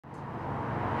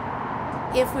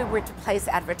If we were to place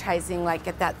advertising like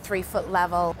at that 3-foot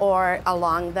level or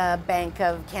along the bank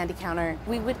of candy counter,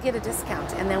 we would get a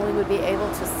discount, and then we would be able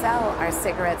to sell our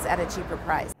cigarettes at a cheaper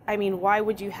price. I mean, why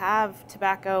would you have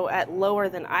tobacco at lower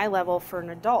than eye level for an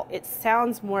adult? It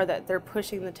sounds more that they're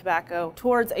pushing the tobacco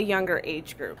towards a younger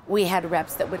age group. We had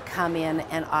reps that would come in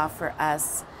and offer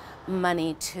us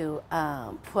money to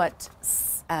put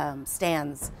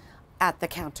stands at the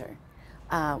counter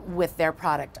with their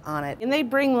product on it. And they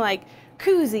bring like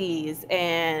koozies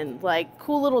and like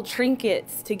cool little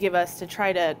trinkets to give us to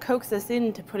try to coax us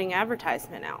into putting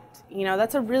advertisement out. You know,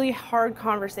 that's a really hard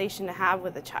conversation to have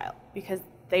with a child because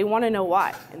they want to know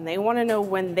why and they want to know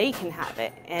when they can have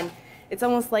it. And it's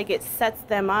almost like it sets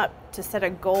them up to set a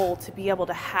goal to be able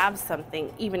to have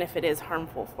something even if it is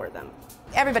harmful for them.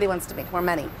 Everybody wants to make more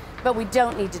money, but we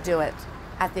don't need to do it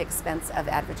at the expense of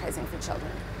advertising for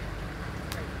children.